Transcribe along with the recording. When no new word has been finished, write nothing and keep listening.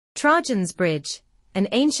Trajan's Bridge, an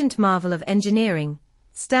ancient marvel of engineering,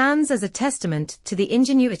 stands as a testament to the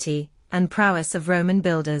ingenuity and prowess of Roman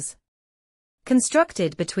builders.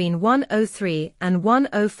 Constructed between 103 and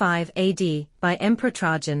 105 AD by Emperor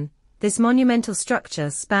Trajan, this monumental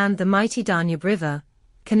structure spanned the mighty Danube River,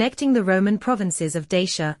 connecting the Roman provinces of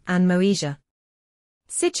Dacia and Moesia.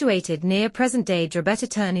 Situated near present-day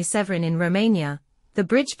Drobeta-Turnu Severin in Romania, the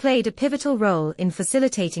bridge played a pivotal role in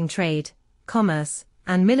facilitating trade, commerce,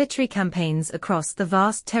 and military campaigns across the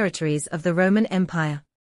vast territories of the Roman Empire.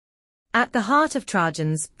 At the heart of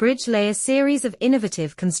Trajan's bridge lay a series of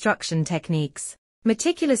innovative construction techniques,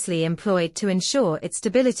 meticulously employed to ensure its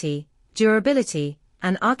stability, durability,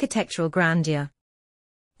 and architectural grandeur.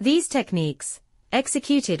 These techniques,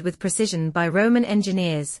 executed with precision by Roman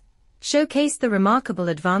engineers, showcased the remarkable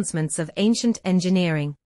advancements of ancient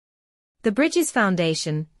engineering. The bridge's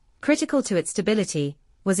foundation, critical to its stability,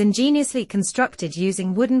 was ingeniously constructed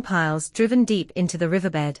using wooden piles driven deep into the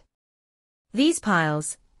riverbed. These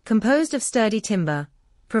piles, composed of sturdy timber,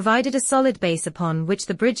 provided a solid base upon which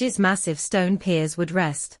the bridge's massive stone piers would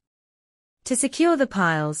rest. To secure the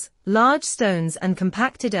piles, large stones and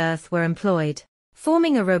compacted earth were employed,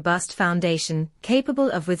 forming a robust foundation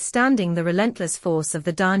capable of withstanding the relentless force of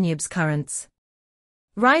the Danube's currents.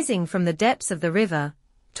 Rising from the depths of the river,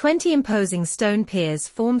 20 imposing stone piers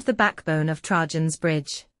formed the backbone of Trajan's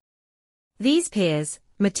bridge. These piers,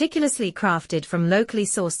 meticulously crafted from locally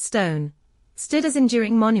sourced stone, stood as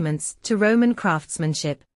enduring monuments to Roman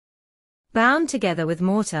craftsmanship. Bound together with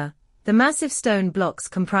mortar, the massive stone blocks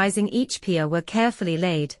comprising each pier were carefully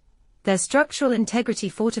laid, their structural integrity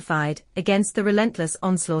fortified against the relentless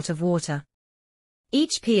onslaught of water.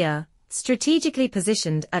 Each pier, strategically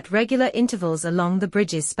positioned at regular intervals along the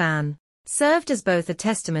bridge's span, served as both a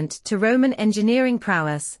testament to Roman engineering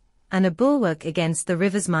prowess and a bulwark against the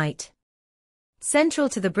river's might. Central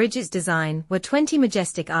to the bridge's design were 20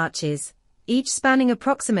 majestic arches, each spanning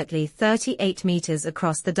approximately 38 meters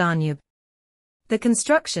across the Danube. The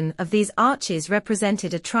construction of these arches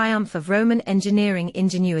represented a triumph of Roman engineering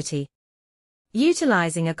ingenuity.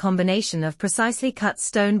 Utilizing a combination of precisely cut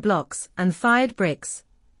stone blocks and fired bricks,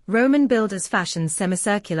 Roman builders fashioned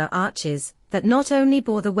semicircular arches that not only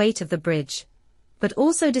bore the weight of the bridge, but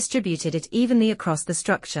also distributed it evenly across the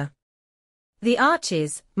structure. The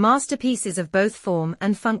arches, masterpieces of both form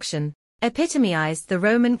and function, epitomized the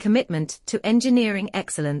Roman commitment to engineering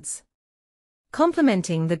excellence.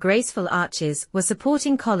 Complementing the graceful arches were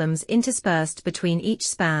supporting columns interspersed between each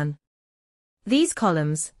span. These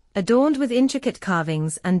columns, adorned with intricate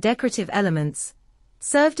carvings and decorative elements,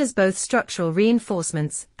 served as both structural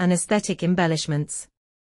reinforcements and aesthetic embellishments.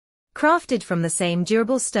 Crafted from the same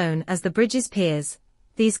durable stone as the bridge's piers,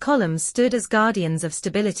 these columns stood as guardians of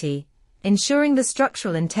stability, ensuring the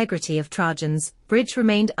structural integrity of Trajan's bridge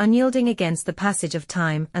remained unyielding against the passage of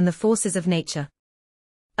time and the forces of nature.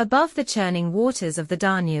 Above the churning waters of the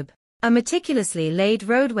Danube, a meticulously laid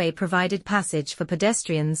roadway provided passage for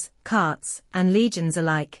pedestrians, carts, and legions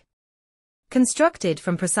alike. Constructed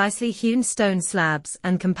from precisely hewn stone slabs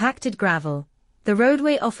and compacted gravel, the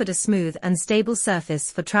roadway offered a smooth and stable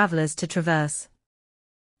surface for travelers to traverse.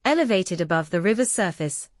 Elevated above the river's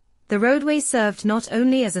surface, the roadway served not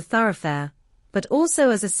only as a thoroughfare, but also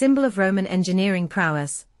as a symbol of Roman engineering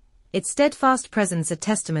prowess, its steadfast presence a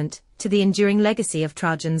testament to the enduring legacy of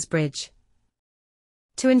Trajan's bridge.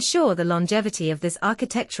 To ensure the longevity of this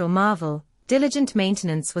architectural marvel, diligent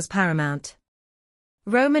maintenance was paramount.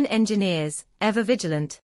 Roman engineers, ever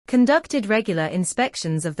vigilant, conducted regular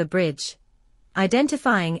inspections of the bridge,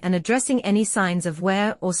 identifying and addressing any signs of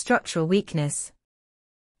wear or structural weakness.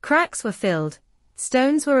 Cracks were filled,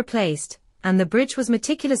 stones were replaced, and the bridge was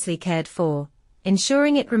meticulously cared for,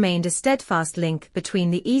 ensuring it remained a steadfast link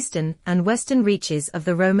between the eastern and western reaches of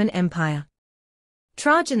the Roman Empire.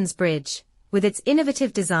 Trajan's bridge, with its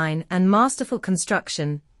innovative design and masterful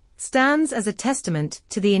construction, stands as a testament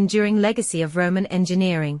to the enduring legacy of Roman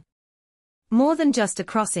engineering. More than just a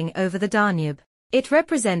crossing over the Danube, it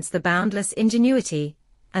represents the boundless ingenuity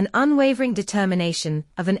and unwavering determination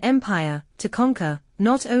of an empire to conquer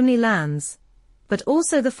not only lands, but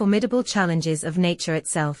also the formidable challenges of nature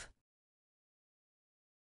itself.